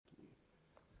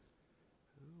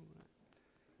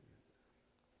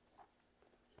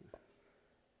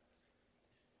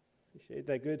Appreciate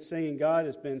that good singing. God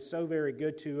has been so very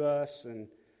good to us, and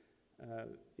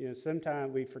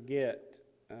sometimes we forget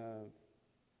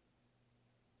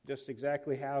just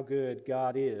exactly how good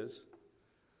God is,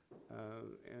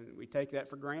 and we take that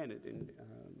for granted. And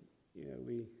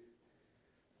we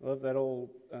love that old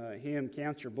hymn,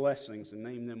 "Count your blessings and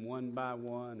name them one by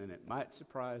one," and it might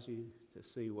surprise you to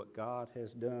see what God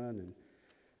has done.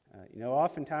 And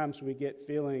oftentimes we get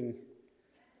feeling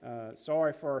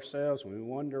sorry for ourselves when we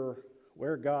wonder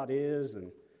where God is,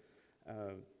 and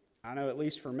I know, at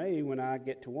least for me, when I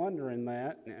get to wondering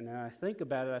that and I think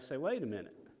about it, I say, wait a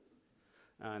minute.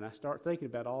 And I start thinking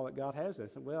about all that God has done.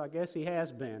 I say, well, I guess He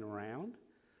has been around.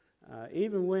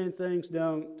 Even when things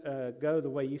don't go the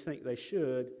way you think they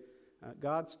should,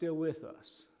 God's still with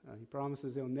us. He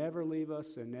promises He'll never leave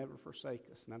us and never forsake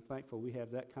us. And I'm thankful we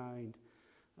have that kind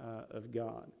of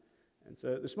God. And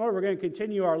so this morning we're going to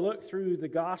continue our look through the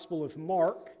Gospel of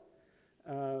Mark.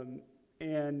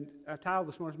 And I titled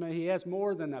this morning's message, "He Has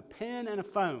More Than a Pen and a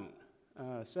Phone."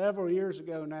 Several years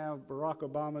ago now, Barack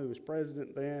Obama, who was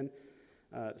president then,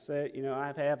 said,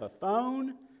 I have a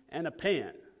phone and a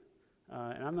pen,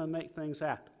 and I'm going to make things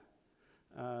happen.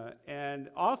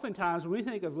 And oftentimes when we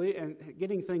think of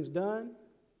getting things done,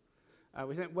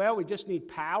 we think, well, we just need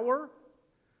power,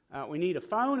 we need a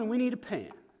phone, and we need a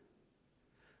pen.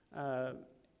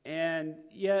 And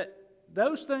yet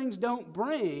those things don't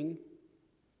bring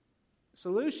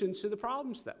solutions to the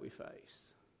problems that we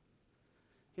face.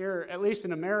 Here, at least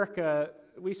in America,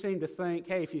 we seem to think,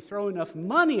 hey, if you throw enough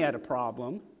money at a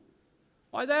problem,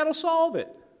 why, that'll solve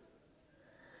it.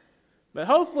 But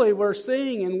hopefully we're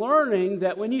seeing and learning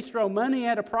that when you throw money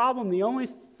at a problem, the only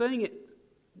thing it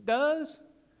does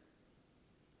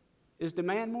is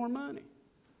demand more money.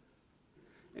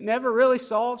 It never really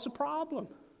solves a problem.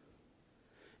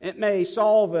 It may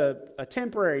solve a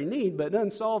temporary need, but it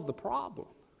doesn't solve the problem.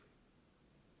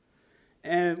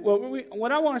 And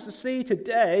what I want us to see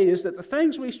today is that the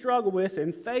things we struggle with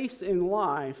and face in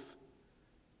life,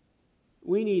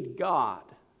 we need God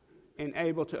and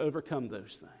able to overcome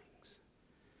those things.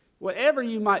 Whatever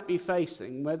you might be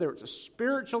facing, whether it's a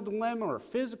spiritual dilemma or a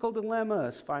physical dilemma,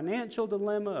 a financial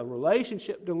dilemma, a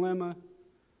relationship dilemma,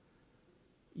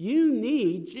 you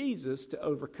need Jesus to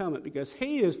overcome it, because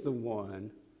He is the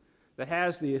one that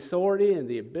has the authority and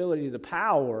the ability, the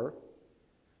power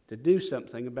to do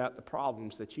something about the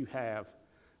problems that you have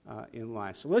in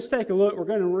life. So let's take a look. We're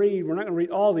not going to read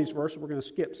all these verses. We're going to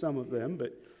skip some of them,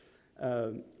 but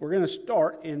we're going to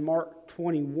start in Mark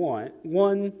 21,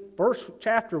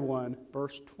 chapter 1,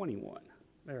 verse 21.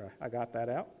 There, I got that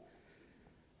out.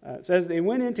 It says, "They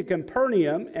went into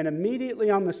Capernaum, and immediately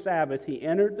on the Sabbath He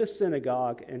entered the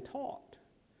synagogue and taught.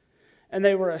 And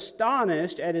they were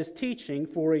astonished at His teaching,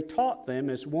 for He taught them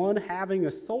as one having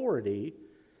authority,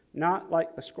 not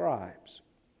like the scribes.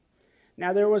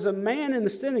 Now there was a man in the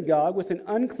synagogue with an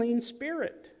unclean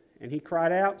spirit, and he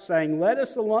cried out, saying, 'Let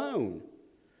us alone.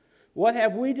 What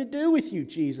have we to do with you,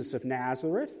 Jesus of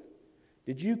Nazareth?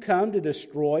 Did you come to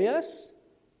destroy us?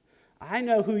 I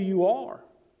know who you are,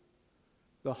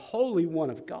 the Holy One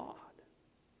of God.'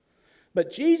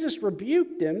 But Jesus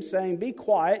rebuked him, saying, 'Be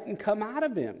quiet and come out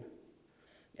of him.'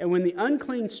 And when the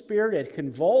unclean spirit had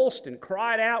convulsed and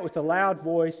cried out with a loud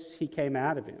voice, he came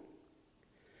out of him.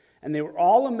 And they were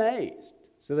all amazed.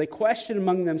 So they questioned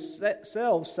among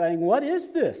themselves, saying, 'What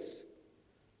is this?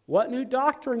 What new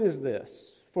doctrine is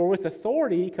this? For with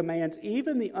authority He commands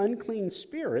even the unclean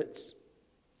spirits,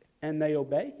 and they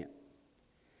obey Him.'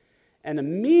 And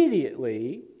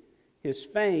immediately His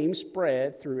fame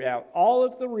spread throughout all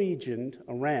of the region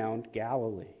around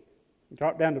Galilee."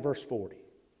 Drop down to verse 40.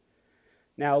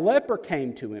 "Now a leper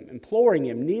came to Him, imploring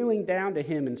Him, kneeling down to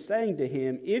Him, and saying to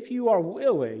Him, 'If you are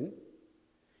willing,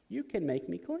 you can make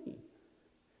me clean.'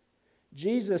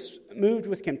 Jesus, moved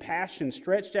with compassion,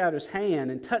 stretched out His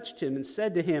hand and touched him and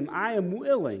said to him, 'I am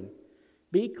willing,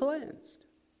 be cleansed.'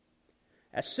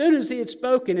 As soon as He had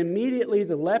spoken, immediately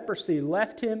the leprosy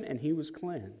left him and he was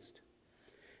cleansed.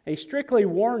 He strictly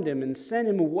warned him and sent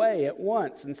him away at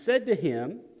once and said to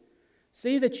him,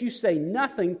 'See that you say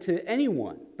nothing to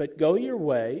anyone, but go your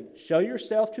way, show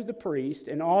yourself to the priest,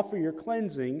 and offer your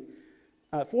cleansing,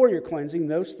 for your cleansing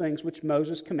those things which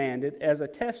Moses commanded as a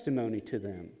testimony to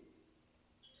them.'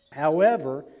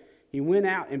 However, he went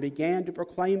out and began to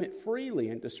proclaim it freely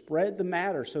and to spread the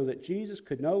matter, so that Jesus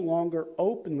could no longer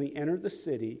openly enter the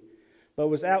city, but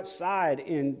was outside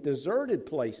in deserted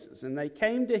places, and they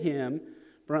came to Him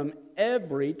from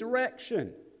every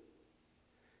direction.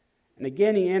 And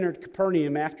again He entered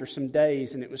Capernaum after some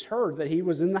days, and it was heard that He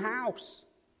was in the house.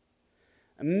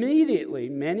 Immediately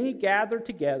many gathered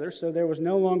together, so there was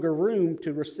no longer room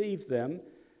to receive them,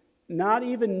 not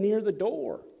even near the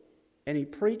door, and he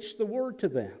preached the word to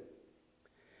them.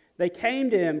 They came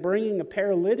to him bringing a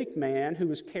paralytic man who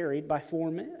was carried by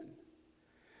 4 men.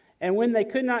 And when they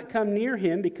could not come near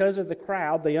him because of the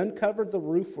crowd, they uncovered the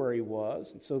roof where he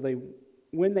was. And so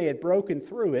when they had broken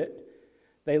through it,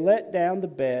 they let down the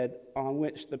bed on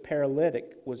which the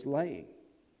paralytic was laying.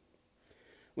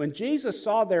 When Jesus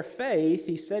saw their faith,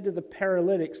 he said to the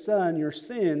paralytic, "Son, your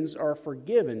sins are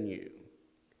forgiven you."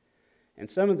 And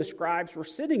some of the scribes were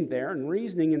sitting there and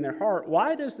reasoning in their heart,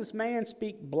 "Why does this man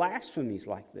speak blasphemies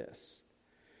like this?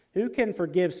 Who can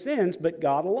forgive sins but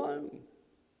God alone?"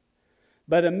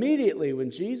 But immediately when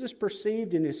Jesus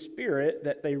perceived in his spirit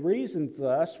that they reasoned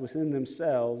thus within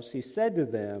themselves, he said to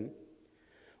them,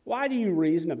 "Why do you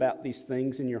reason about these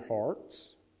things in your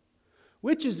hearts?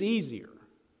 Which is easier,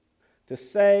 to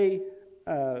say,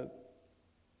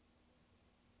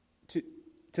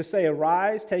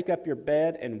 arise, take up your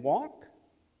bed, and walk?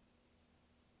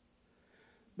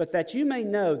 But that you may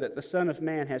know that the Son of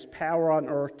Man has power on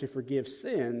earth to forgive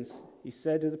sins," he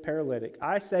said to the paralytic,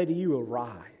 "I say to you,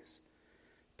 arise,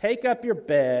 take up your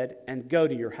bed, and go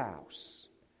to your house."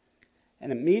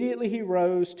 And immediately he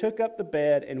rose, took up the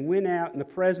bed, and went out in the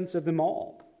presence of them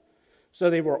all.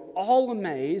 So they were all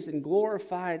amazed and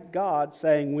glorified God,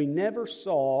 saying, "We never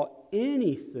saw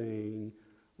anything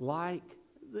like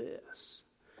this."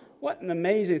 What an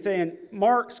amazing thing.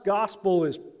 Mark's gospel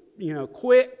is,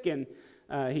 quick, and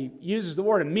he uses the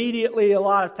word immediately a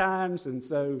lot of times, and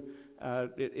so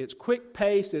it's quick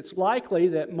paced. It's likely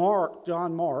that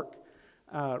John Mark,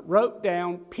 wrote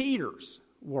down Peter's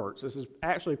words. This is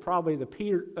actually probably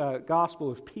the Gospel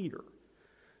of Peter.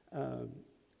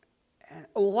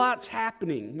 A lot's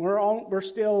happening. We're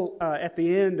still at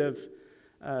the end of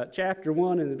chapter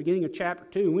 1 and the beginning of chapter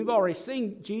 2, and we've already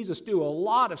seen Jesus do a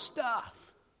lot of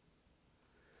stuff.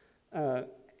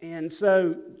 And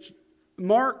so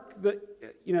Mark,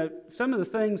 some of the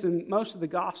things in most of the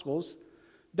Gospels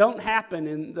don't happen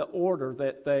in the order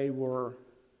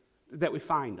that we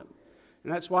find them.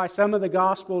 And that's why some of the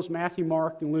Gospels, Matthew,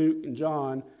 Mark, and Luke, and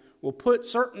John, will put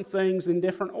certain things in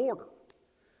different order.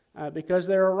 Because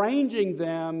they're arranging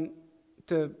them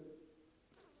to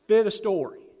fit a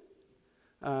story,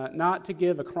 not to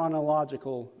give a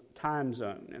chronological time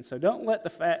zone. And so don't let the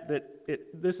fact that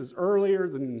this is earlier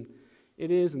than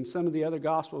it is in some of the other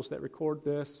Gospels that record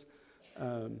this,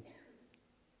 some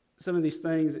of these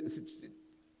things.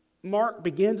 Mark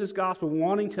begins his Gospel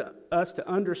wanting us to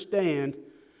understand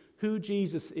who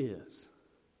Jesus is.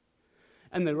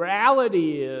 And the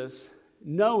reality is,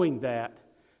 knowing that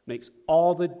makes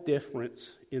all the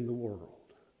difference in the world.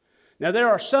 Now, there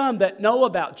are some that know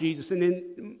about Jesus, and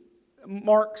in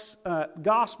Mark's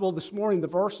Gospel this morning, the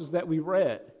verses that we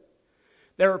read,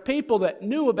 there are people that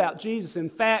knew about Jesus. In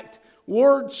fact,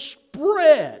 word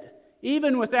spread,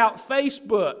 even without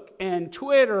Facebook and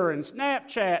Twitter and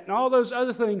Snapchat and all those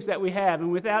other things that we have,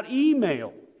 and without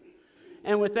email,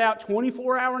 and without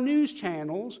 24-hour news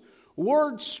channels,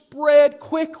 word spread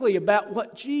quickly about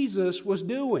what Jesus was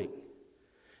doing.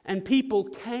 And people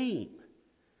came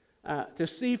to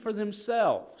see for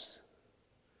themselves.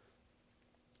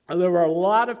 There were a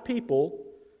lot of people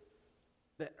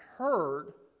that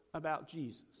heard about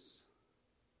Jesus.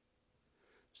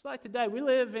 Just like today, we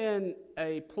live in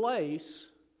a place,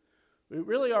 we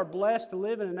really are blessed to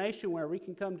live in a nation where we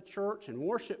can come to church and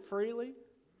worship freely.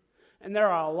 And there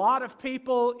are a lot of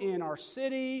people in our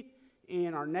city,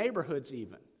 in our neighborhoods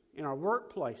even, in our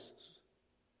workplaces,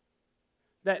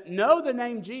 that know the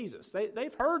name Jesus.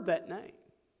 They've heard that name.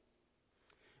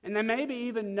 And they maybe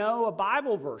even know a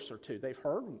Bible verse or two. They've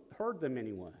heard them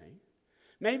anyway.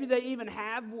 Maybe they even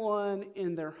have one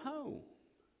in their home.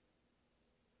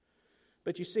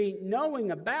 But you see,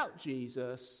 knowing about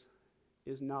Jesus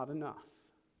is not enough.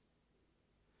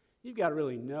 You've got to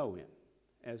really know Him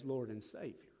as Lord and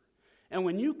Savior. And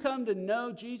when you come to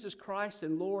know Jesus Christ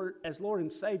as Lord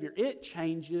and Savior, it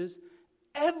changes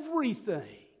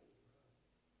everything.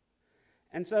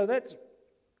 And so that's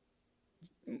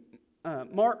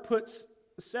Mark puts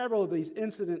several of these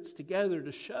incidents together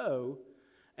to show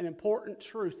an important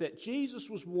truth, that Jesus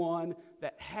was one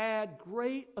that had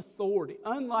great authority,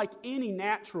 unlike any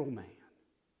natural man.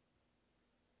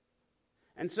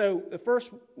 And so the first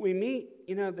we meet,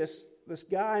 this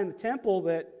guy in the temple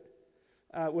that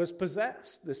was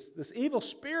possessed. This evil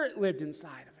spirit lived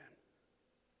inside of him.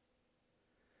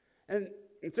 And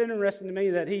it's interesting to me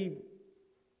that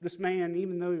this man,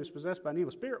 even though he was possessed by an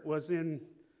evil spirit, was in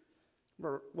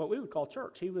what we would call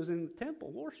church. He was in the temple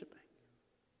worshiping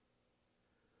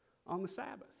on the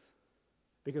Sabbath,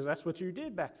 because that's what you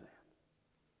did back then.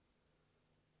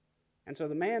 And so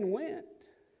the man went.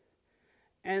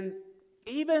 And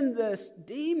Even this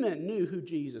demon knew who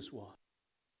Jesus was.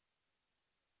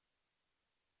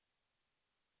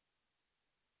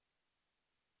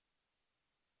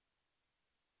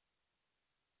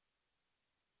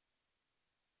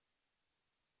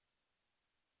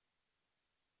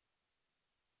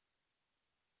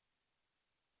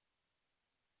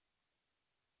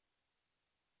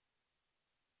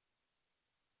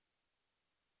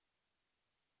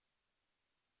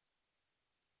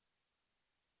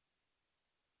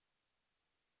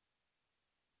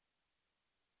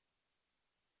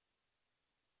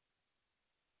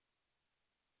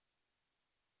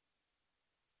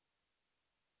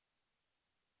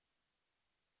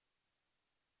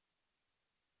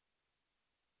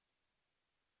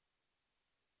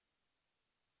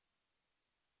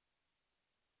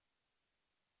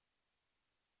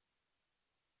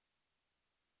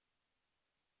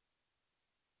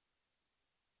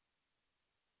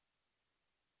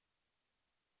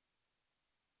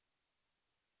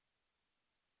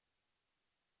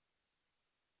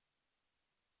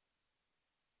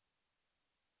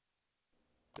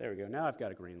 There we go. Now I've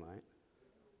got a green light.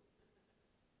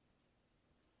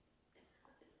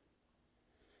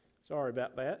 Sorry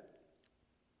about that.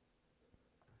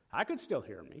 I could still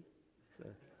hear me. So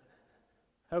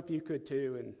hope you could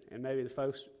too, and maybe the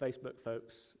Facebook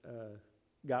folks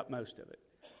got most of it.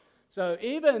 So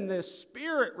even the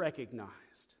Spirit recognized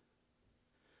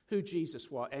who Jesus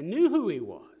was and knew who he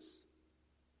was.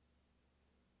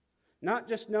 Not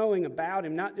just knowing about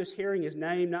him, not just hearing his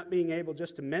name, not being able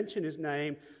just to mention his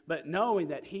name, but knowing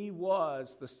that he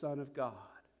was the Son of God.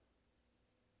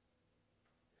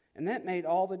 And that made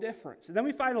all the difference. And then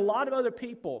we find a lot of other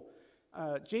people.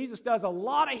 Jesus does a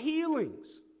lot of healings,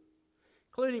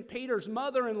 including Peter's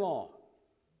mother-in-law.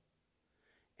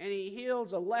 And he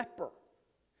heals a leper.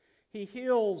 He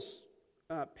heals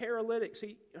paralytics.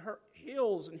 He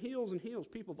heals and heals and heals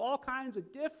people of all kinds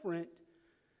of different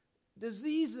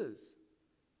diseases.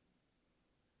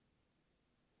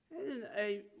 It is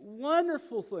a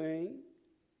wonderful thing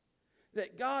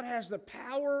that God has the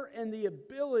power and the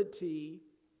ability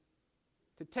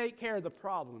to take care of the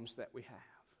problems that we have.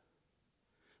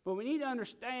 But we need to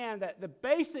understand that the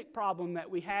basic problem that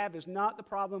we have is not the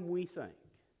problem we think.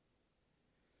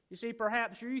 You see,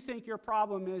 perhaps you think your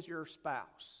problem is your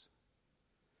spouse,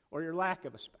 or your lack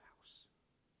of a spouse,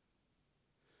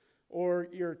 or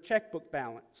your checkbook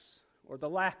balance, or the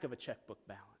lack of a checkbook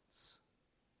balance.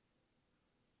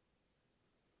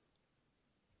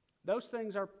 Those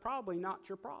things are probably not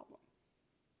your problem.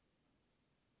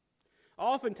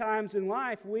 Oftentimes in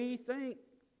life, we think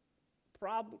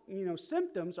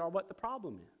symptoms are what the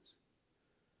problem is.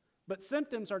 But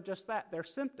symptoms are just that. They're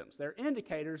symptoms. They're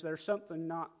indicators there's something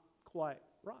not quite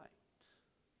right.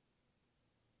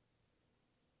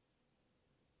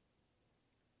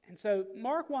 And so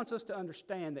Mark wants us to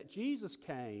understand that Jesus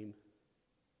came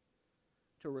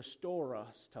to restore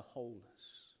us to wholeness.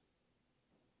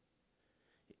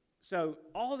 So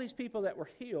all these people that were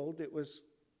healed,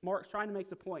 Mark's trying to make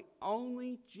the point,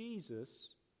 only Jesus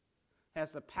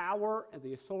has the power and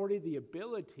the authority, the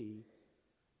ability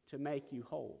to make you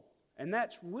whole. And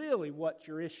that's really what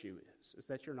your issue is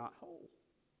that you're not whole.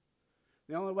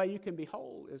 The only way you can be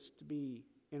whole is to be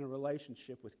in a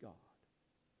relationship with God.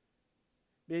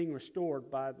 Being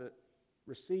restored by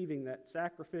receiving that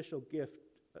sacrificial gift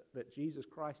that Jesus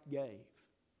Christ gave.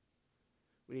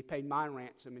 When he paid my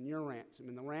ransom and your ransom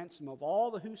and the ransom of all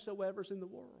the whosoevers in the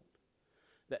world.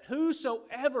 That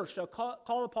whosoever shall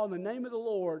call upon the name of the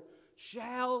Lord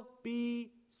shall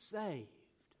be saved.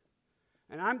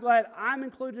 And I'm glad I'm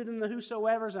included in the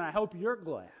whosoevers, and I hope you're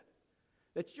glad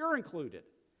that you're included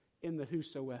in the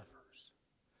whosoevers.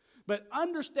 But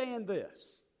understand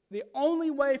this. The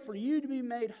only way for you to be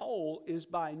made whole is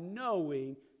by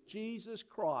knowing Jesus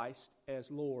Christ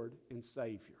as Lord and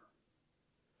Savior.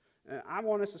 And I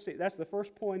want us to see, that's the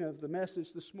first point of the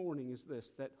message this morning, is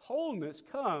this, that wholeness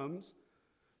comes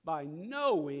by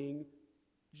knowing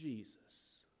Jesus.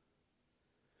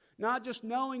 Not just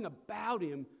knowing about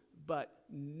him, but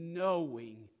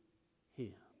knowing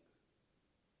him.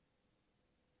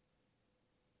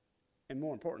 And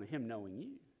more importantly, him knowing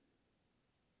you.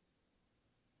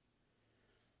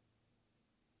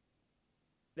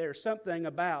 There's something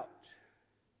about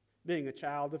being a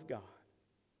child of God.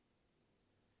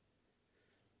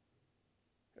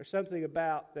 There's something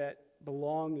about that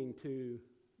belonging to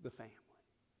the family.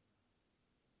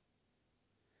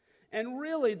 And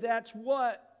really, that's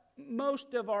what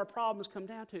most of our problems come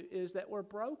down to, is that we're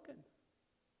broken.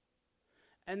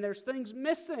 And there's things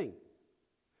missing.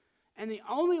 And the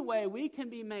only way we can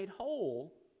be made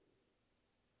whole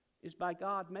is by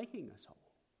God making us whole.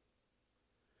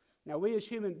 Now, we as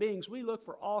human beings, we look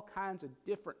for all kinds of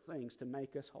different things to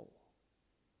make us whole.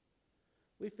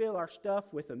 We fill our stuff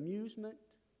with amusement.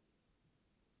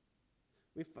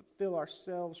 We fill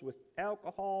ourselves with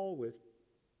alcohol, with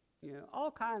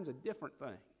all kinds of different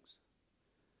things.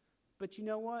 But you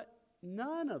know what?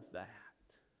 None of that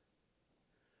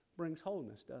brings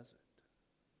wholeness, does it?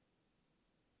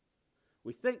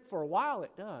 We think for a while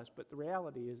it does, but the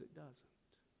reality is it doesn't.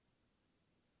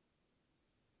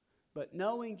 But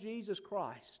knowing Jesus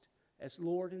Christ as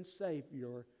Lord and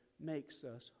Savior makes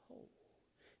us whole.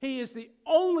 He is the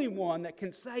only one that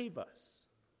can save us.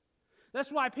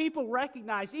 That's why people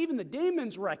recognize, even the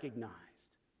demons recognized,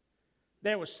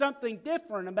 there was something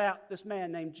different about this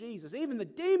man named Jesus. Even the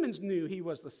demons knew he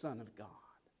was the Son of God.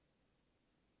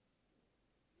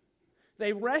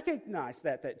 They recognized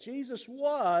that Jesus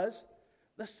was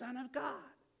the Son of God.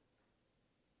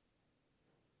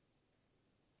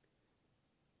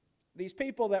 These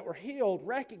people that were healed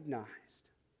recognized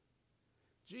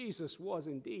Jesus was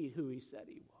indeed who he said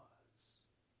he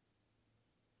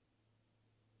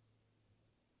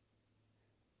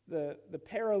was. The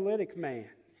paralytic man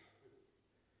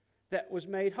that was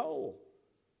made whole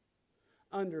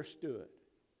understood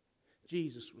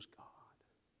Jesus was God.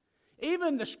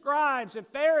 Even the scribes and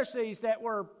Pharisees that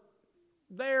were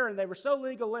there, and they were so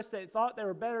legalistic, thought they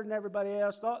were better than everybody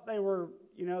else, thought they were,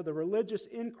 the religious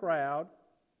in crowd,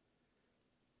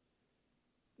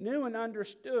 knew and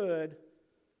understood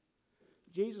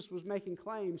Jesus was making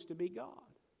claims to be God.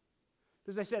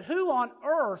 Because they said, who on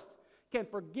earth can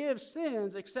forgive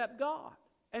sins except God?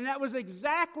 And that was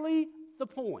exactly the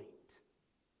point.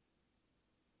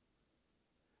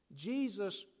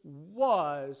 Jesus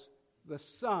was the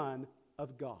Son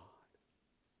of God.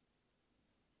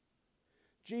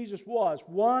 Jesus was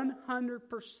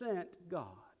 100% God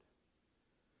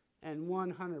and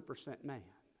 100% man.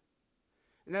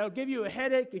 And that'll give you a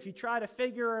headache if you try to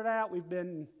figure it out. We've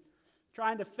been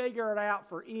trying to figure it out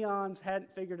for eons,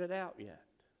 hadn't figured it out yet.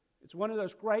 It's one of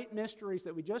those great mysteries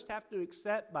that we just have to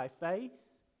accept by faith.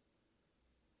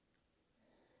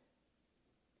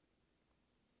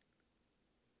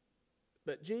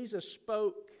 But Jesus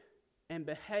spoke and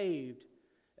behaved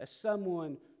as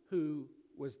someone who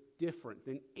was different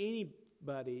than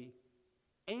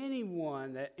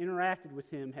anyone that interacted with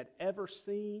him had ever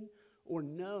seen or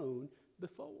known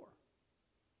before.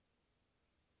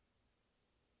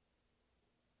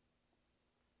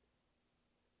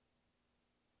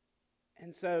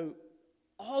 And so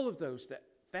all of those that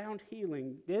found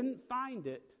healing didn't find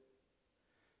it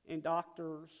in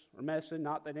doctors or medicine.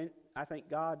 Not that I think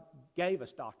God gave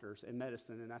us doctors and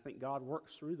medicine, and I think God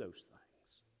works through those things.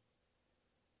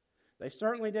 They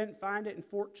certainly didn't find it in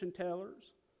fortune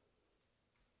tellers.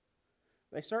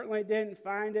 They certainly didn't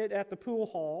find it at the pool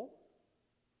hall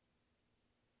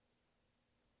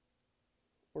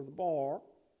or the bar.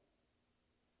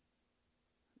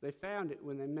 They found it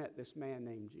when they met this man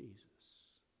named Jesus.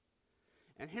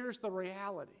 And here's the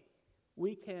reality.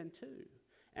 We can too.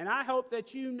 And I hope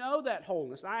that you know that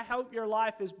wholeness. I hope your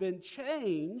life has been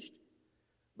changed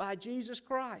by Jesus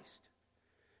Christ.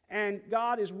 And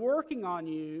God is working on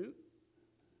you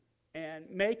and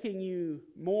making you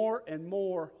more and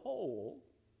more whole.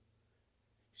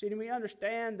 See, we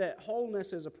understand that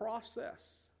wholeness is a process.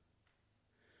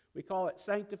 We call it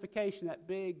sanctification, that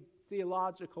big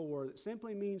theological word that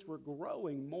simply means we're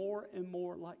growing more and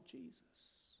more like Jesus.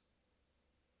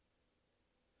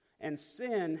 And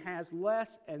sin has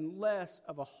less and less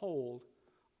of a hold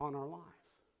on our life.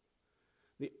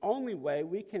 The only way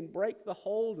we can break the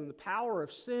hold and the power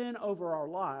of sin over our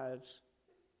lives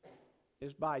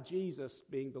is by Jesus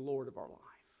being the Lord of our life.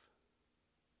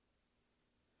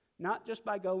 Not just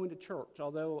by going to church,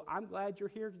 although I'm glad you're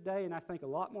here today and I think a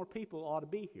lot more people ought to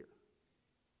be here.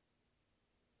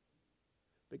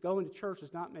 But going to church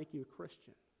does not make you a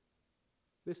Christian.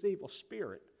 This evil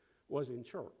spirit was in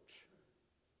church.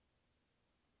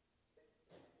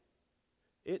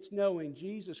 It's knowing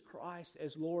Jesus Christ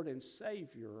as Lord and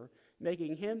Savior,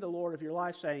 making Him the Lord of your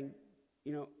life, saying,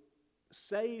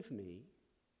 save me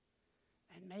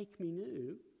and make me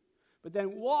new, but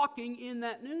then walking in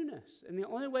that newness. And the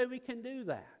only way we can do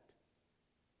that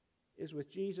is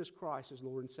with Jesus Christ as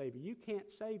Lord and Savior. You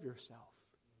can't save yourself,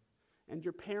 and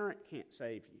your parent can't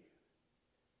save you.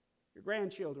 Your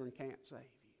grandchildren can't save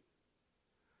you.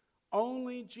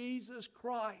 Only Jesus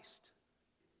Christ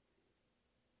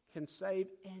can save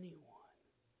anyone.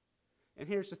 And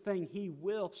here's the thing, He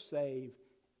will save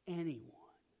anyone.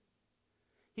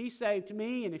 He saved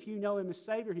me, and if you know Him as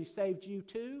Savior, He saved you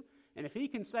too. And if He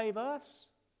can save us,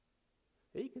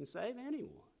 He can save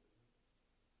anyone.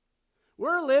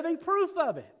 We're living proof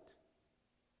of it.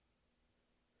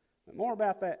 But more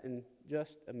about that in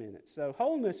just a minute. So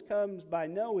wholeness comes by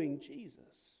knowing Jesus.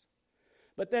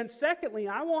 But then secondly,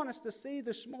 I want us to see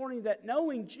this morning that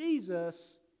knowing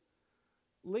Jesus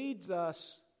leads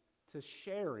us to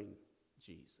sharing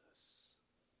Jesus.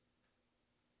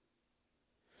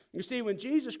 You see, when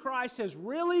Jesus Christ has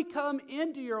really come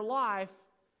into your life,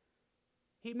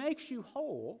 He makes you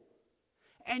whole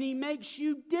and He makes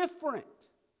you different.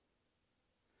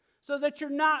 So that you're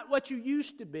not what you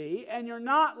used to be and you're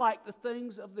not like the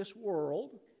things of this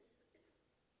world.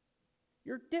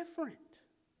 You're different.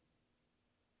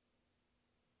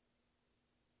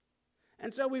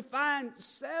 And so we find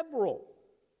several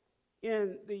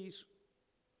in these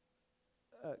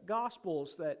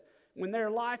Gospels that when their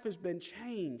life has been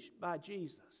changed by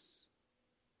Jesus.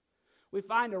 We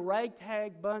find a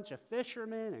ragtag bunch of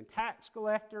fishermen and tax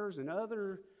collectors and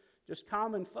other just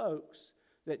common folks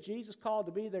that Jesus called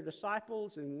to be their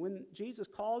disciples, and when Jesus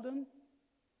called them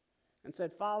and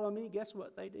said, "Follow me," guess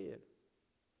what they did?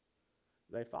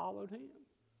 They followed Him.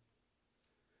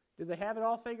 Did they have it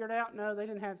all figured out? No, they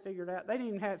didn't have it figured out. They didn't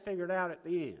even have it figured out at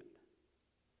the end.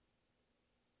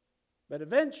 But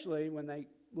eventually, when they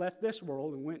left this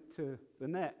world and went to the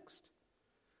next,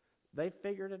 they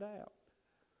figured it out.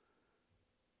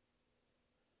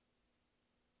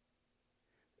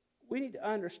 We need to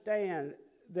understand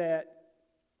that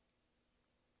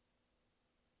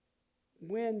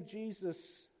when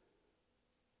Jesus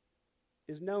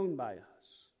is known by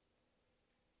us,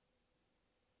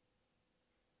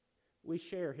 we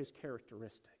share His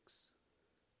characteristics.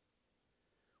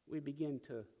 We begin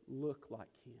to look like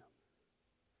Him.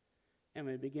 And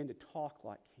we begin to talk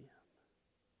like Him.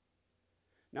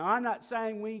 Now, I'm not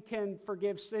saying we can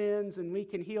forgive sins and we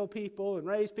can heal people and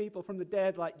raise people from the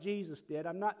dead like Jesus did.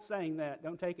 I'm not saying that.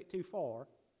 Don't take it too far.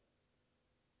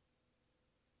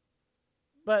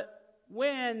 But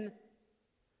when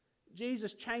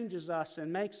Jesus changes us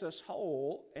and makes us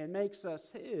whole and makes us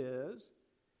His,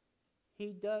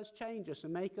 He does change us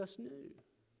and make us new.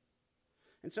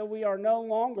 And so we are no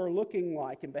longer looking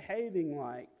like and behaving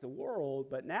like the world,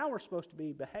 but now we're supposed to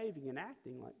be behaving and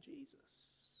acting like Jesus.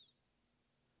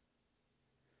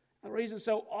 The reason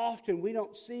so often we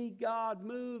don't see God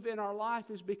move in our life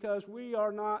is because we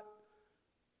are not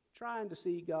trying to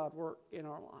see God work in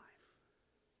our life.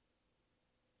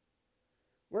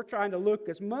 We're trying to look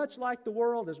as much like the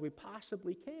world as we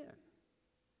possibly can.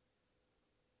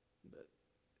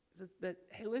 But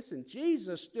hey, listen,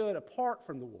 Jesus stood apart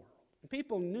from the world. And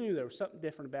people knew there was something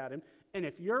different about Him. And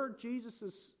if you're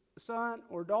Jesus' son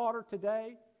or daughter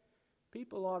today,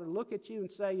 people ought to look at you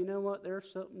and say, you know what, there's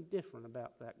something different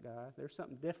about that guy. There's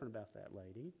something different about that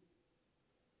lady.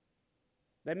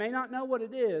 They may not know what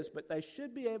it is, but they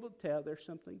should be able to tell there's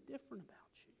something different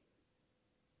about you.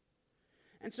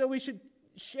 And so we should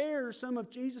share some of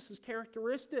Jesus'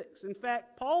 characteristics. In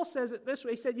fact, Paul says it this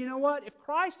way. He said, you know what? If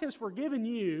Christ has forgiven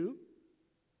you,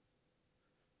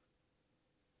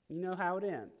 you know how it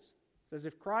ends. It says,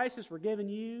 if Christ has forgiven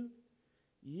you,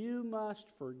 you must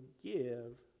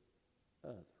forgive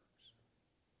others.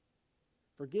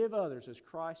 Forgive others as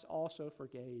Christ also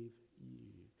forgave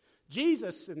you.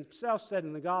 Jesus Himself said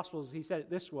in the Gospels, He said it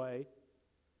this way,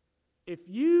 if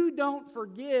you don't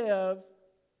forgive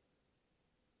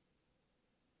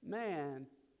man,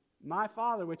 my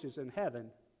Father which is in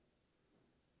heaven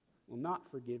will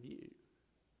not forgive you.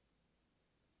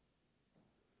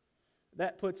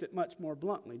 That puts it much more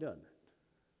bluntly, doesn't it?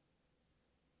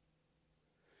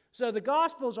 So the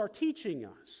Gospels are teaching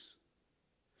us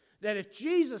that if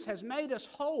Jesus has made us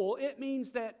whole, it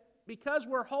means that because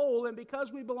we're whole and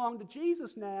because we belong to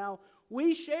Jesus now,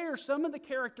 we share some of the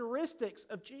characteristics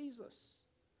of Jesus.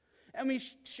 And we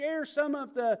share some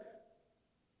of the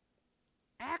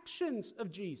actions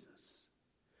of Jesus.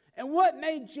 And what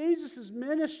made Jesus'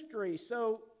 ministry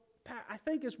so, I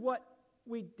think, is what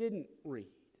we didn't read.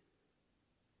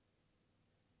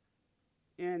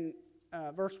 In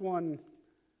verse 1,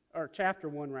 or chapter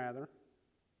 1 rather,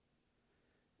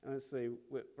 let's see,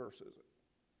 what verse is it?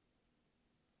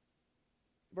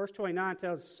 Verse 29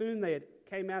 tells us, soon they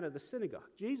came out of the synagogue.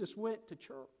 Jesus went to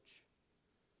church.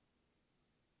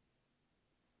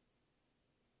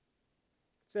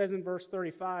 It says in verse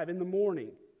 35, in the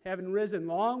morning, having risen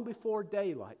long before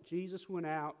daylight, Jesus went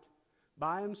out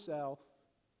by Himself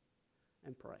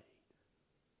and prayed.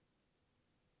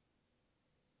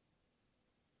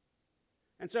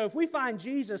 And so if we find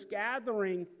Jesus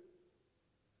gathering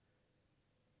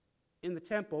in the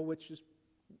temple, which is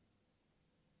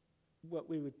what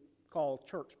we would call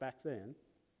church back then,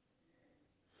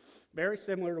 very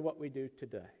similar to what we do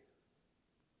today.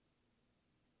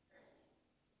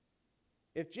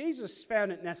 If Jesus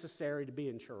found it necessary to be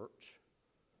in church,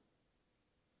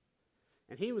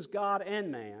 and he was God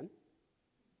and man,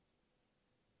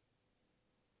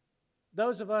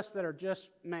 those of us that are just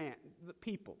man, the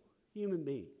people, human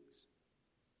beings,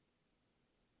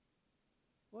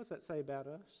 what does that say about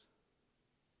us?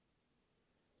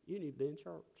 You need to be in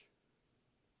church.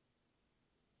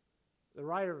 The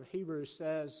writer of Hebrews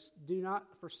says, do not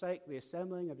forsake the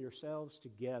assembling of yourselves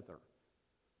together,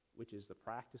 which is the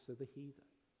practice of the heathen.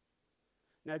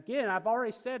 Now again, I've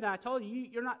already said, and I told you,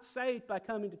 you're not saved by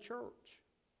coming to church.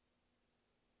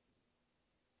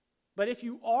 But if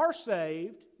you are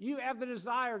saved, you have the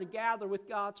desire to gather with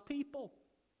God's people.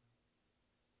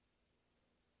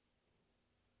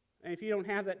 And if you don't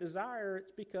have that desire,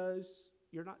 it's because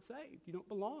you're not saved. You don't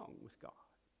belong with God.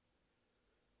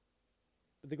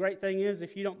 But the great thing is,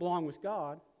 if you don't belong with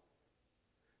God,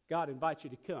 God invites you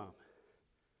to come,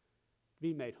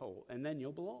 be made whole, and then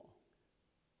you'll belong.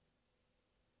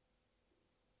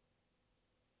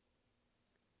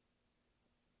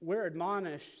 We're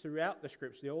admonished throughout the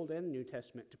Scriptures, the Old and the New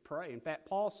Testament, to pray. In fact,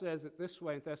 Paul says it this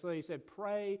way in Thessalonians. He said,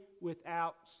 pray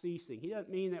without ceasing. He doesn't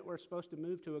mean that we're supposed to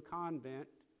move to a convent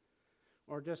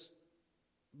or just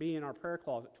be in our prayer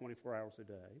closet 24 hours a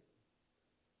day.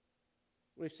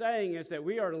 What he's saying is that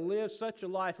we are to live such a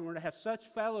life and we're to have such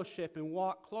fellowship and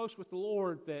walk close with the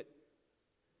Lord that,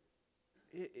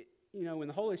 when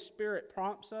the Holy Spirit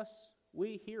prompts us,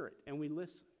 we hear it and we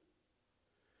listen.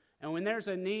 And when there's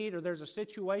a need or there's a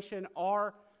situation,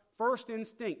 our first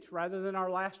instinct, rather than our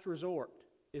last resort,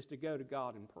 is to go to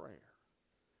God in prayer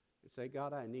and say,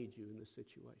 God, I need you in this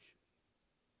situation.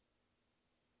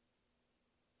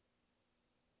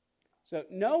 So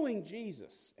knowing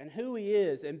Jesus and who he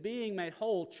is and being made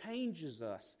whole changes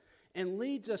us and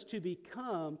leads us to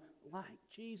become like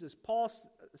Jesus. Paul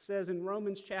says in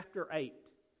Romans chapter 8,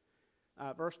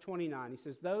 verse 29, he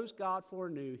says, those God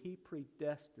foreknew, he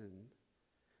predestined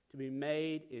to be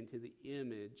made into the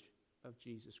image of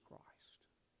Jesus Christ.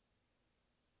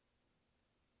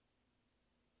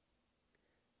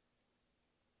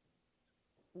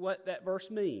 What that verse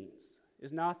means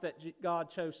is not that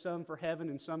God chose some for heaven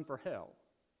and some for hell.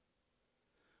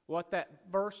 What that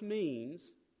verse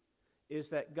means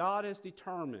is that God has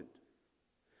determined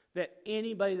that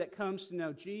anybody that comes to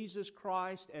know Jesus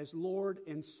Christ as Lord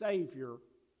and Savior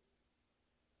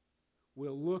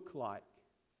will look like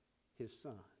his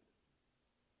Son,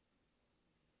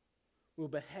 will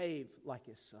behave like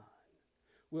his Son,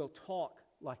 will talk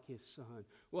like his Son,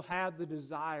 will have the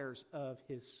desires of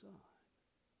his Son.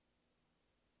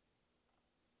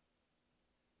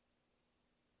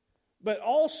 But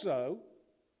also,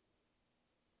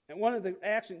 and one of the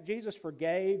actions, Jesus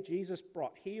forgave, Jesus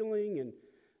brought healing, and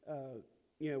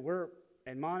we're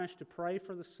admonished to pray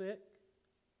for the sick.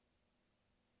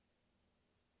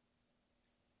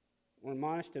 We're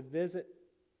admonished to visit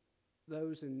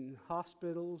those in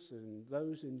hospitals and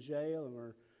those in jail, and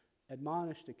we're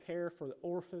admonished to care for the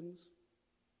orphans.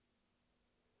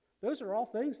 Those are all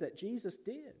things that Jesus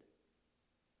did.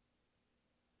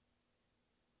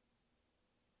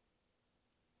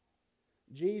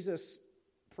 Jesus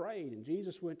prayed and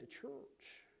Jesus went to church.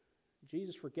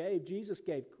 Jesus forgave. Jesus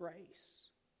gave grace.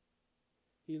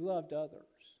 He loved others.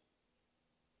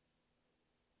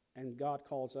 And God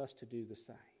calls us to do the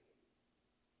same.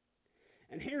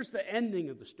 And here's the ending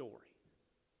of the story.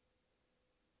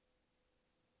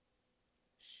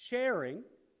 Sharing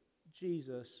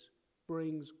Jesus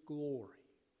brings glory.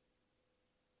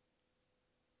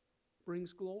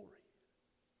 Brings glory.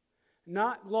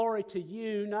 Not glory to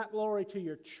you, not glory to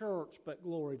your church, but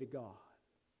glory to God.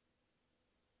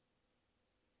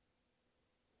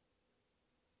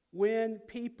 When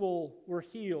people were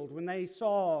healed, when they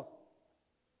saw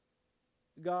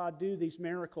God do these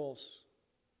miracles,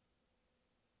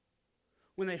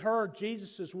 when they heard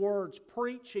Jesus' words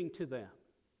preaching to them,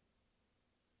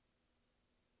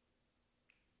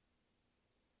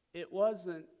 it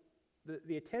wasn't,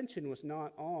 the attention was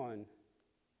not on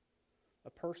a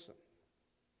person.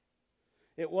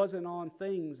 It wasn't on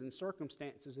things and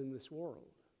circumstances in this world.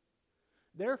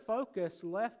 Their focus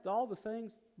left all the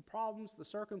things, the problems, the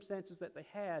circumstances that they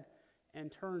had and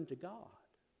turned to God.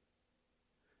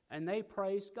 And they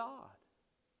praised God.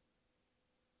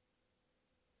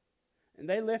 And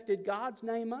they lifted God's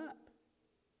name up.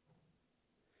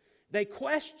 They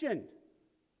questioned.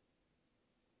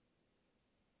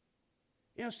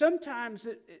 Sometimes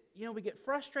we get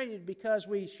frustrated because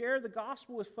we share the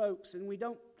gospel with folks and they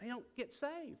don't get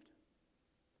saved.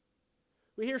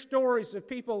 We hear stories of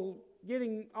people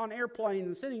getting on airplanes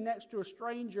and sitting next to a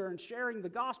stranger and sharing the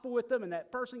gospel with them, and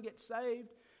that person gets saved.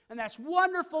 And that's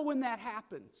wonderful when that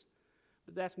happens.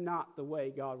 But that's not the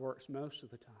way God works most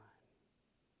of the time.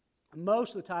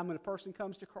 Most of the time when a person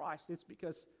comes to Christ, it's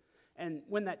because, and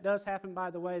when that does happen,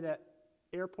 by the way, that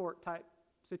airport type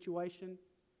situation,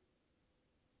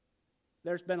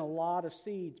 there's been a lot of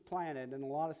seeds planted and a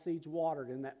lot of seeds watered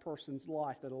in that person's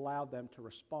life that allowed them to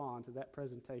respond to that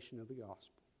presentation of the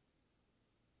gospel.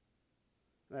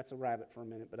 That's a rabbit for a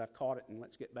minute, but I've caught it, and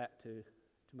let's get back to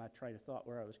my train of thought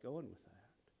where I was going with that.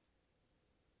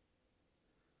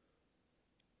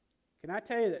 Can I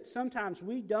tell you that sometimes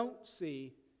we don't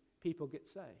see people get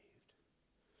saved,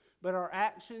 but our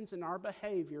actions and our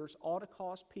behaviors ought to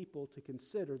cause people to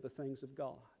consider the things of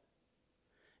God,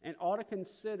 and ought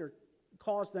to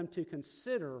cause them to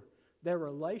consider their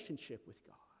relationship with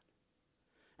God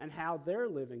and how they're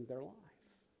living their life.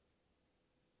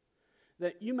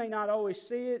 That you may not always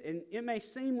see it, and it may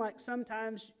seem like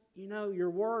sometimes,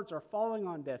 your words are falling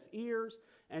on deaf ears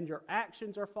and your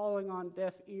actions are falling on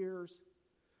deaf ears.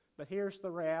 But here's the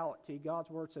reality.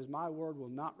 God's Word says, my word will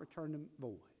not return to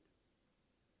void.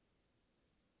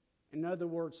 In other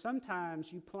words,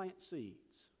 sometimes you plant seeds.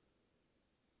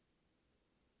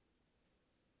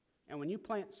 And when you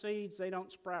plant seeds, they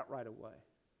don't sprout right away.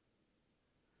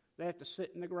 They have to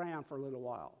sit in the ground for a little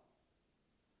while.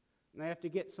 And they have to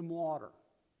get some water.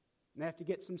 And they have to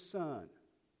get some sun.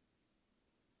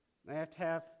 They have to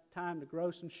have time to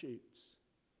grow some shoots.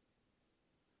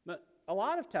 But a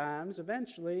lot of times,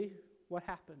 eventually, what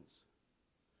happens?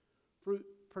 Fruit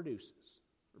produces,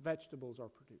 or vegetables are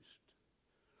produced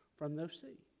from those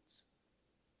seeds.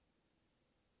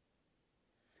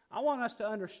 I want us to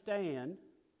understand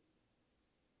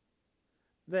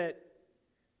that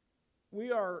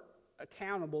we are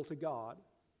accountable to God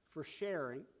for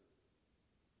sharing,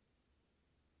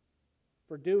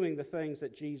 for doing the things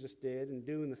that Jesus did and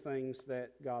doing the things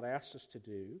that God asked us to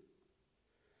do.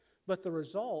 But the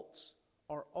results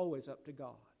are always up to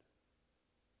God.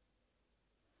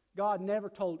 God never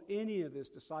told any of His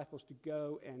disciples to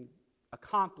go and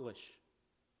accomplish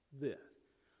this.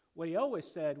 What He always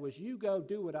said was, you go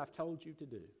do what I've told you to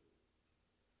do.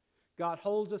 God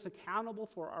holds us accountable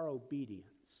for our obedience.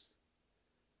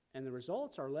 And the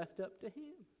results are left up to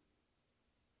Him.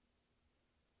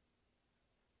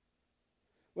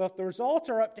 Well, if the results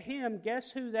are up to Him, guess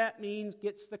who that means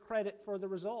gets the credit for the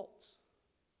results?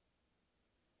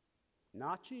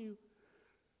 Not you,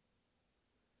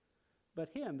 but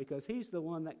Him, because He's the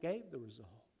one that gave the results.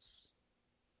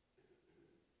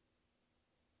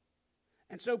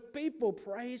 And so people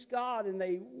praised God, and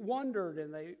they wondered,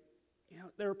 and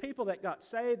there were people that got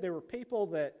saved. There were people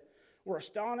that were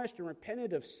astonished and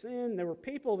repented of sin. There were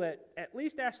people that at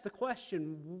least asked the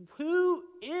question, who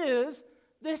is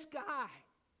this guy?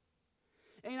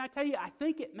 And I tell you, I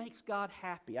think it makes God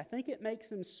happy. I think it makes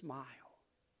Him smile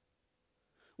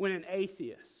when an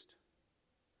atheist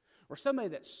or somebody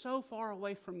that's so far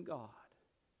away from God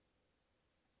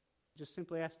just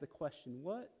simply asks the question,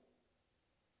 what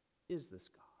is this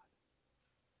God?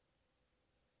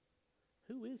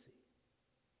 Who is He?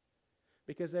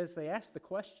 Because as they ask the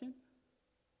question,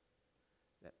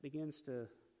 that begins to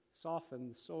soften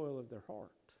the soil of their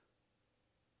heart.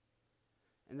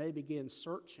 And they begin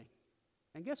searching.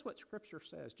 And guess what Scripture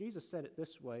says? Jesus said it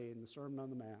this way in the Sermon on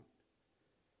the Mount.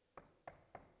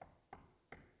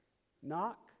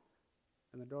 Knock,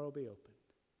 and the door will be opened.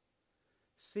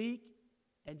 Seek,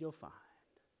 and you'll find.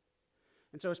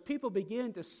 And so as people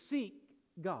begin to seek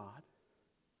God,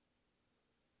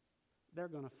 they're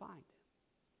going to find Him.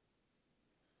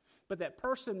 But that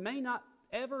person may not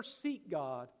ever seek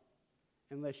God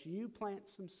unless you plant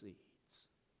some seeds.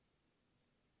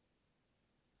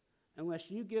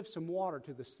 Unless you give some water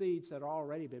to the seeds that have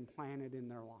already been planted in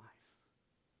their life.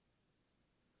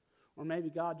 Or maybe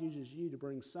God uses you to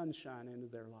bring sunshine into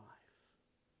their life.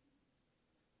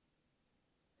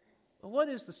 But what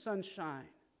is the sunshine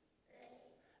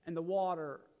and the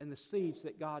water and the seeds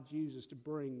that God uses to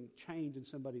bring change in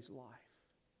somebody's life?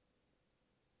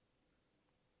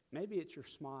 Maybe it's your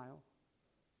smile.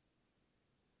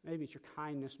 Maybe it's your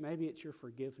kindness. Maybe it's your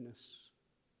forgiveness.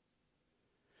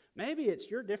 Maybe it's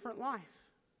your different life.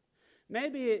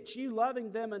 Maybe it's you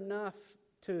loving them enough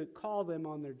to call them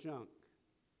on their junk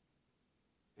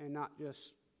and not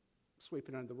just sweep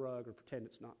it under the rug or pretend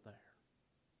it's not there.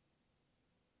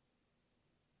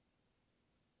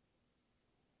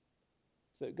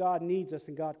 So God needs us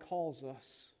and God calls us.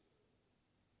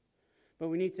 But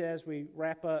we need to, as we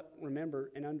wrap up,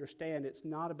 remember and understand it's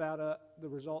not about the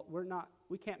result.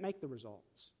 We can't make the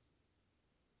results.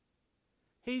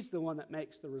 He's the one that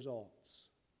makes the results.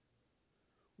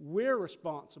 We're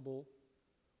responsible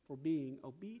for being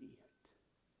obedient.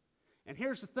 And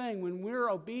here's the thing, when we're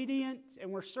obedient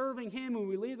and we're serving Him and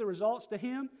we leave the results to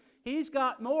Him, He's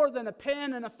got more than a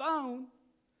pen and a phone.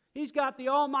 He's got the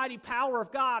almighty power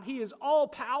of God. He is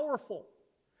all-powerful.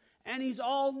 And He's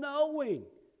all-knowing.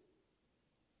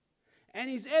 And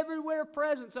He's everywhere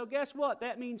present. So guess what?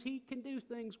 That means He can do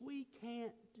things we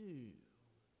can't do.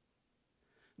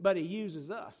 But He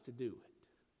uses us to do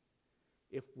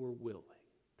it if we're willing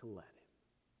to let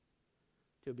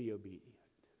Him, to be obedient.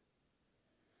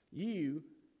 You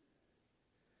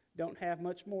don't have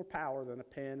much more power than a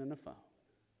pen and a phone.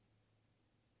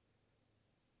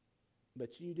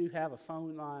 But you do have a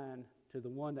phone line to the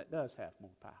one that does have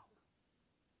more power.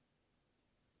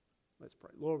 Let's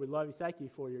pray. Lord, we love You. Thank You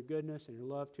for Your goodness and Your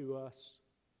love to us.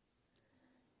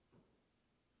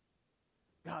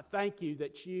 God, thank You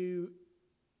that You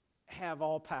have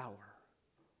all power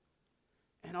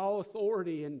and all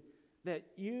authority, and that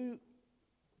You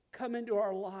come into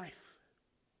our life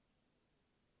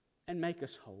and make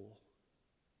us whole.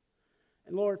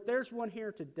 And Lord, if there's one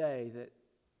here today that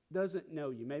doesn't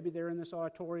know You, maybe they're in this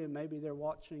auditorium, maybe they're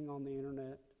watching on the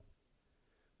internet,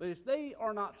 but if they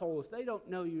are not whole, if they don't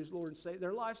know You as Lord and Savior,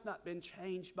 their life's not been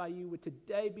changed by You, would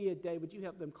today be a day, would You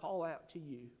help them call out to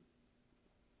You?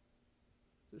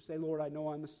 So say, Lord, I know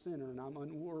I'm a sinner and I'm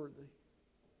unworthy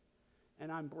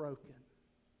and I'm broken.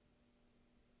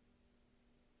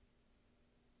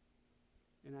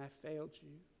 And I failed You.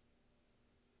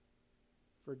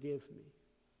 Forgive me.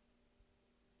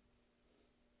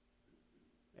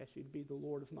 I ask You to be the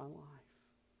Lord of my life.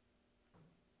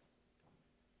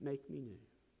 Make me new.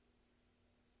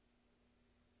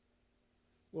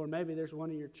 Lord, maybe there's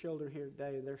one of Your children here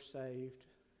today and they're saved,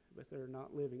 but they're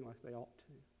not living like they ought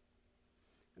to.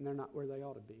 And they're not where they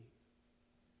ought to be.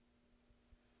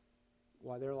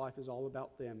 Why, their life is all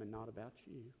about them and not about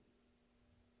You.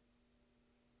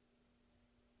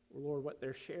 Well, Lord, what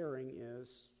they're sharing is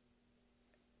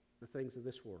the things of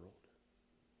this world.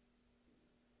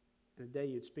 And today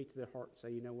You'd speak to their heart and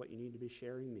say, you know what, you need to be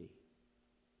sharing me.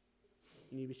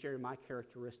 You need to be sharing my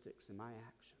characteristics and my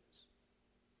actions.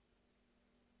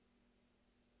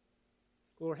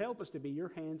 Lord, help us to be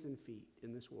Your hands and feet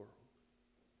in this world.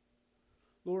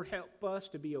 Lord, help us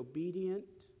to be obedient,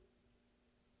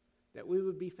 that we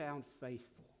would be found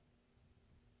faithful.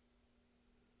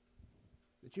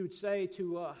 That You would say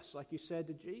to us, like You said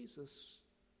to Jesus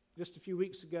just a few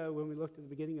weeks ago when we looked at the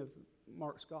beginning of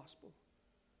Mark's Gospel,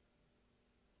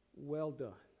 well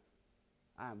done.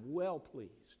 I am well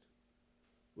pleased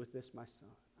with this my son.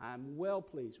 I am well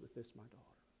pleased with this my daughter.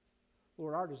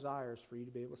 Lord, our desire is for You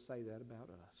to be able to say that about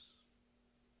us.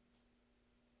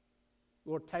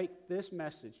 Lord, take this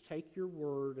message, take Your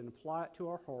word and apply it to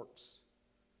our hearts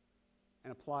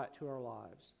and apply it to our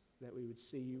lives, that we would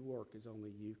see You work as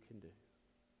only You can do.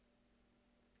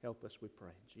 Help us, we pray,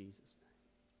 in Jesus' name.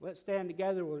 Let's stand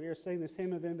together. We're going to sing this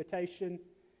hymn of invitation.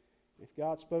 If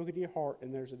God's spoken to your heart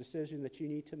and there's a decision that you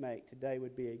need to make, today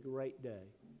would be a great day.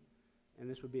 And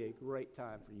this would be a great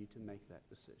time for you to make that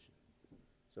decision.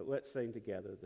 So let's sing together.